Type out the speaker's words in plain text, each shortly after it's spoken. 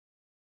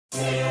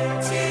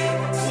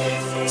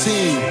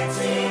Team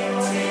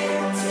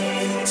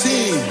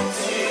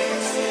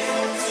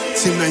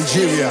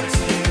Nigeria,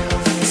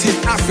 Team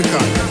Africa,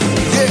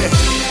 yeah.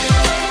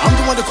 I'm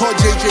the one to call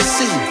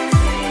JJC.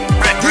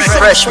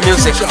 Fresh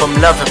music from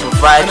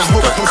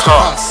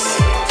loveandprovide.com.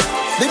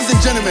 Ladies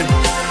and gentlemen,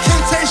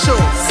 King Show.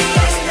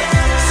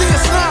 See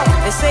us now.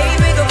 They say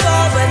we go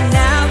fall, but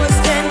now we're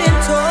standing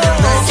tall.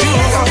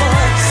 Nigeria,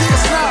 see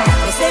us now.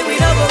 They say we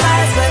don't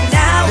rise, but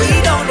now we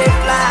don't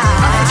fly.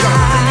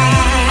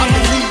 I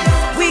believe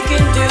we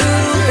can do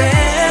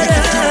better. We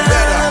can do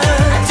better.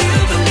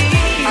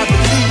 I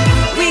believe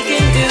we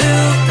can do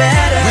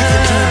better. We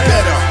can do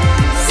better.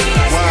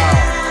 Wow,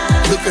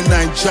 look at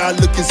Nigeria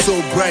looking so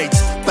bright.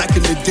 Back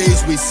in the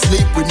days we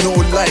sleep with no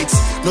lights,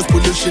 no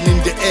pollution in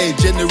the air,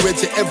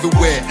 generator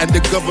everywhere, and the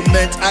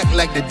government act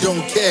like they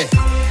don't care.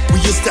 We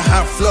used to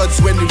have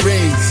floods when it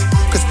rains,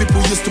 cause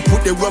people used to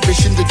put their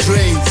rubbish in the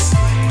drains.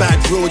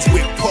 Bad roads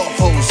with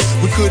potholes,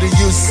 we couldn't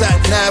use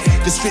sat-nav,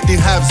 the street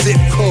didn't have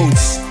zip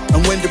codes.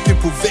 And when the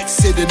people vex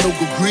say they no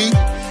agree,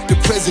 the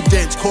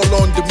president call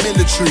on the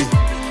military.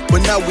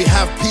 But now we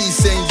have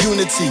peace and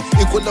unity,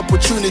 equal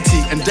opportunity,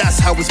 and that's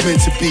how it's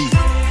meant to be.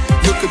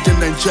 Look at the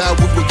Nigeria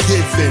we were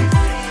given,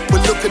 but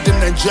look at the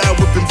Nigeria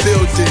we've been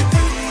building.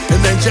 A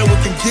Nigeria we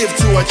can give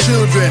to our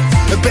children.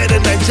 A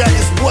better Nigeria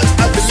is what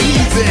I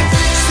believe in.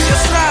 See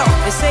us now.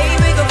 They say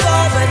we go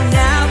fall, but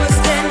now we're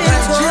standing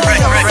tall.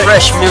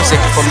 Fresh music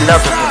from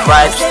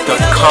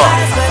loveandprovide.com.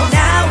 But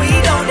now we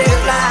don't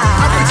fly.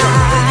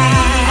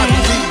 I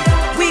believe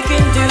we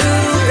can do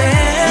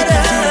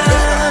better.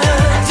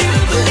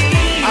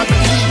 I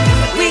believe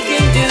we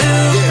can do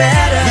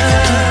better. We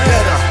can do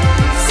better.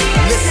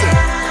 Listen,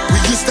 we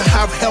used to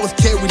have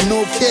healthcare with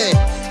no care.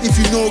 If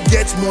you no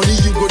get money,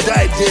 you go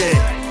die there.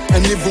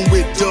 And even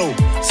with dough,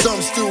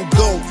 some still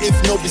go. If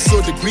nobody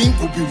saw the green,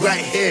 we'll be right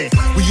here.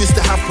 We used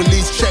to have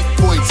police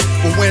checkpoints,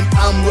 but when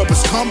armed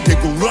robbers come, they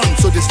go run,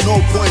 so there's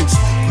no points.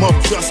 Mob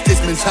justice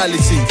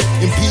mentality.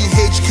 In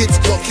PH, kids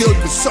got killed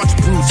with such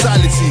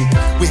brutality.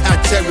 We had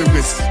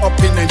terrorists up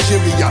in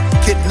Nigeria,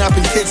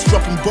 kidnapping kids,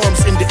 dropping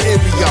bombs in the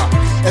area.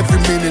 Every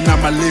minute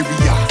I'm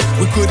malaria.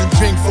 We couldn't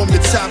drink from the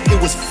tap, it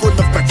was full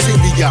of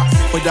bacteria.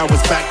 But that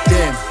was back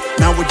then.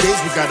 Nowadays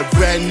we got a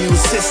brand new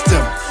system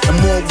and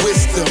more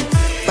wisdom.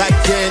 Back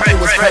then it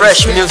was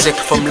fresh music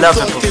from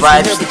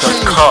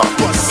loveandprovide.com.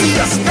 See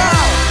us now.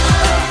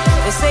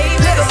 They say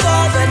we go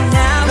fall, but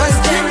now we're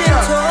standing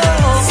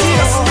tall. See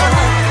us now.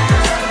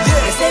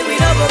 Yeah. They say we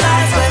don't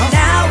rise, but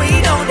now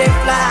we don't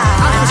fly.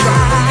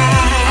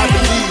 I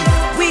believe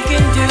we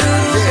can do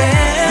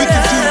better. We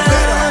can do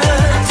better.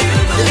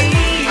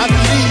 Yeah. I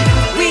believe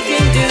we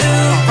can do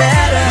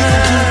better.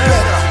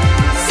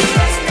 We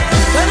can do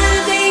better. Gone are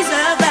the days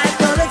of bad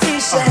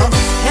politicians.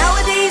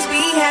 Nowadays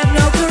we have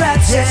no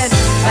corruption. Yes.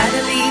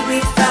 Finally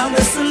we found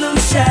a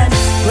solution.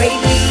 Great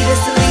leaders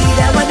to lead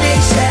our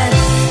nation.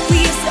 We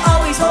used to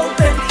always hope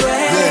and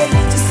pray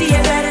to see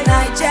a better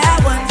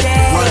Nigeria one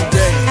day. One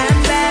day. I'm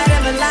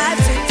better alive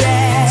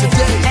today.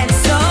 And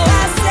so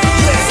I say,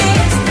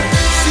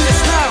 see us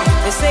now.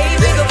 They say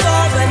we go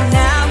fall, but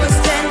now we're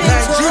standing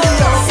Nigeria.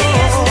 tall. See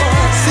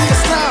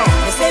us now.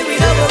 They say we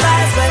don't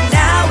rise, but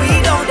now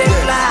we don't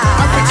fly.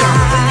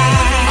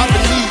 I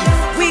believe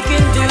we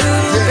can do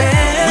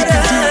better. We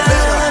can do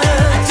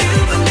better.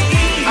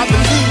 I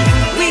believe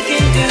we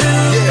can do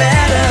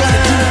better.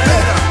 Gotta do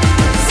better.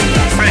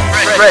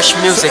 Fresh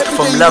music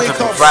from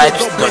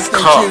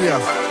loveandprovide.com.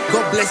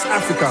 God bless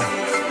Africa.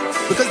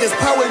 Because there's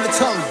power in the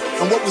tongue,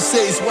 and what we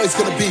say is what it's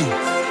gonna be.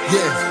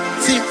 Yeah,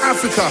 Team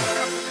Africa.